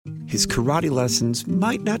His karate lessons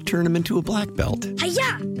might not turn him into a black belt.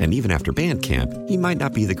 Hi-ya! And even after band camp, he might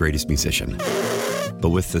not be the greatest musician.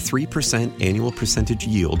 But with the 3% annual percentage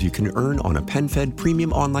yield you can earn on a PenFed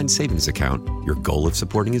premium online savings account, your goal of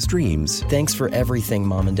supporting his dreams... Thanks for everything,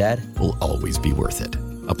 Mom and Dad. ...will always be worth it.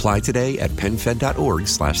 Apply today at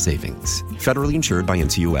PenFed.org/savings. Federally insured by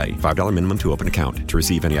NCUA. $5 minimum to open account. To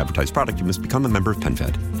receive any advertised product, you must become a member of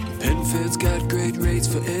PenFed. PenFed's got great rates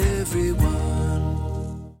for everyone.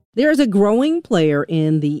 There's a growing player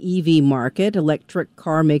in the EV market. Electric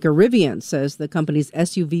car maker Rivian says the company's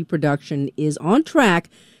SUV production is on track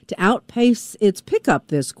to outpace its pickup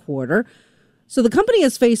this quarter. So the company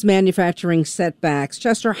has faced manufacturing setbacks.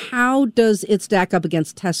 Chester, how does it stack up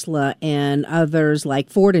against Tesla and others like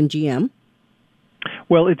Ford and GM?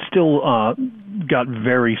 Well, it's still got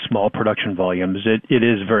very small production volumes. It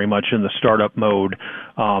is very much in the startup mode.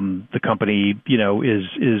 The company,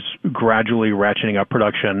 is gradually ratcheting up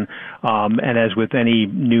production. And as with any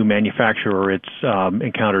new manufacturer, it's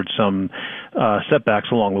encountered some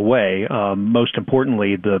setbacks along the way. Most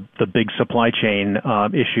importantly, the big supply chain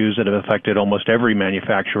issues that have affected almost every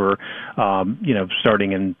manufacturer,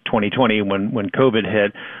 starting in 2020 when COVID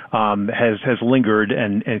hit, has lingered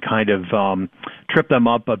and kind of tripped them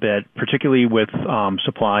up a bit, particularly with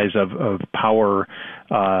supplies of power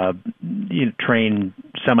train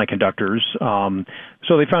semiconductors.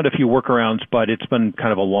 So they found a few workarounds, but it's been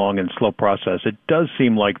kind of a long and slow process. It does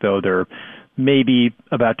seem like, though, they're maybe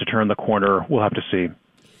about to turn the corner. We'll have to see.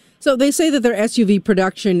 So they say that their SUV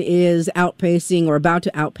production is outpacing or about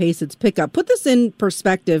to outpace its pickup. Put this in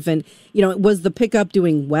perspective. And, was the pickup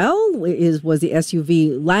doing well? Was the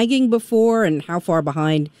SUV lagging before? And how far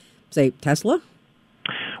behind, say, Tesla?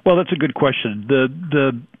 Well, that's a good question.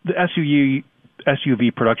 The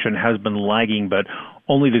SUV production has been lagging, but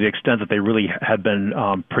only to the extent that they really have been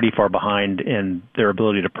pretty far behind in their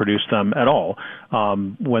ability to produce them at all.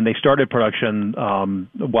 When they started production,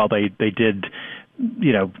 while they did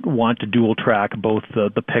want to dual track both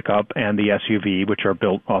the pickup and the SUV, which are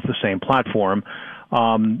built off the same platform,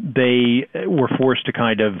 they were forced to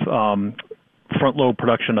kind of front load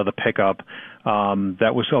production of the pickup.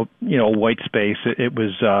 That was a white space. It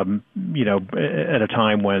was at a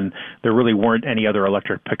time when there really weren't any other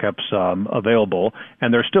electric pickups available,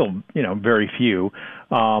 and there's still very few.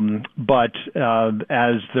 But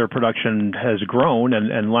as their production has grown,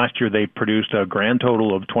 and last year they produced a grand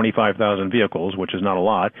total of 25,000 vehicles, which is not a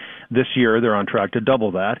lot. This year they're on track to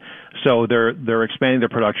double that. So they're expanding their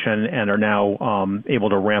production and are now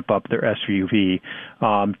able to ramp up their SUV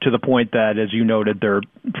to the point that, as you noted, they're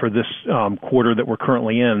for this quarter that we're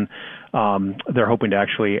currently in, they're hoping to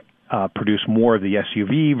actually produce more of the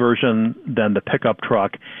SUV version than the pickup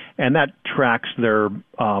truck, and that tracks their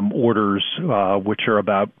orders, which are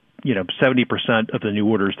about 70% of the new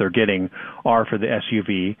orders they're getting are for the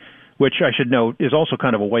SUV, which I should note is also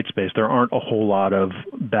kind of a white space. There aren't a whole lot of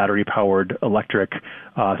battery-powered electric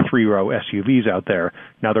three-row SUVs out there.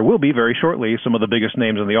 Now, there will be very shortly. Some of the biggest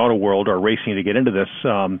names in the auto world are racing to get into this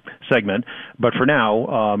segment. But for now,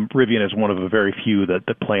 Rivian is one of the very few that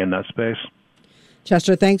play in that space.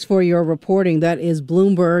 Chester, thanks for your reporting. That is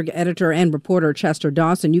Bloomberg editor and reporter Chester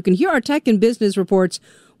Dawson. You can hear our tech and business reports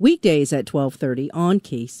weekdays at 12:30 on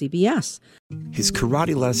KCBS. His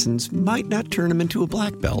karate lessons might not turn him into a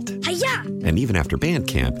black belt. Hi-ya! And even after band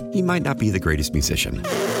camp, he might not be the greatest musician.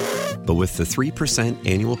 But with the 3%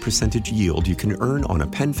 annual percentage yield you can earn on a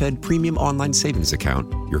PenFed premium online savings account,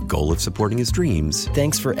 your goal of supporting his dreams...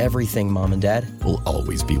 Thanks for everything, Mom and Dad. ...will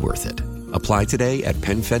always be worth it. Apply today at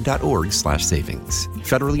PenFed.org/savings.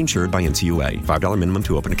 Federally insured by NCUA. $5 minimum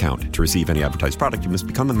to open account. To receive any advertised product, you must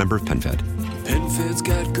become a member of PenFed. PenFed's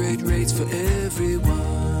got great rates for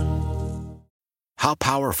everyone. How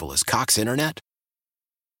powerful is Cox Internet?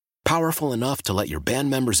 Powerful enough to let your band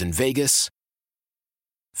members in Vegas,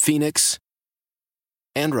 Phoenix,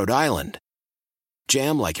 and Rhode Island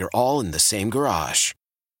jam like you're all in the same garage.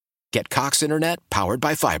 Get Cox Internet powered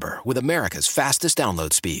by fiber with America's fastest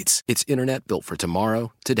download speeds. It's internet built for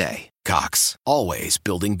tomorrow, today. Cox, always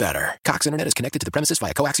building better. Cox Internet is connected to the premises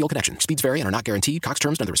via coaxial connection. Speeds vary and are not guaranteed. Cox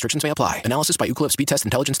terms and other restrictions may apply. Analysis by Ookla Speed Test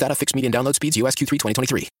Intelligence Data. Fixed median download speeds. US Q3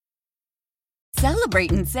 2023.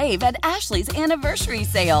 Celebrate and save at Ashley's Anniversary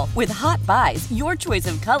Sale. With Hot Buys, your choice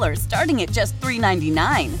of colors starting at just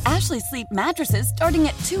 $3.99. Ashley Sleep mattresses starting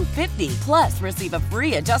at $2.50. Plus, receive a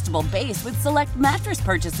free adjustable base with select mattress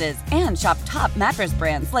purchases. And shop top mattress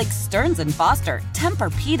brands like Stearns & Foster,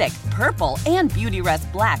 Tempur-Pedic, Purple, and Beautyrest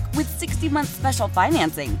Black with 60-month special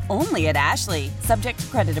financing. Only at Ashley. Subject to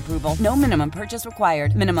credit approval. No minimum purchase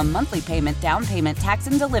required. Minimum monthly payment, down payment, tax,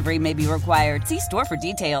 and delivery may be required. See store for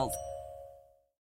details.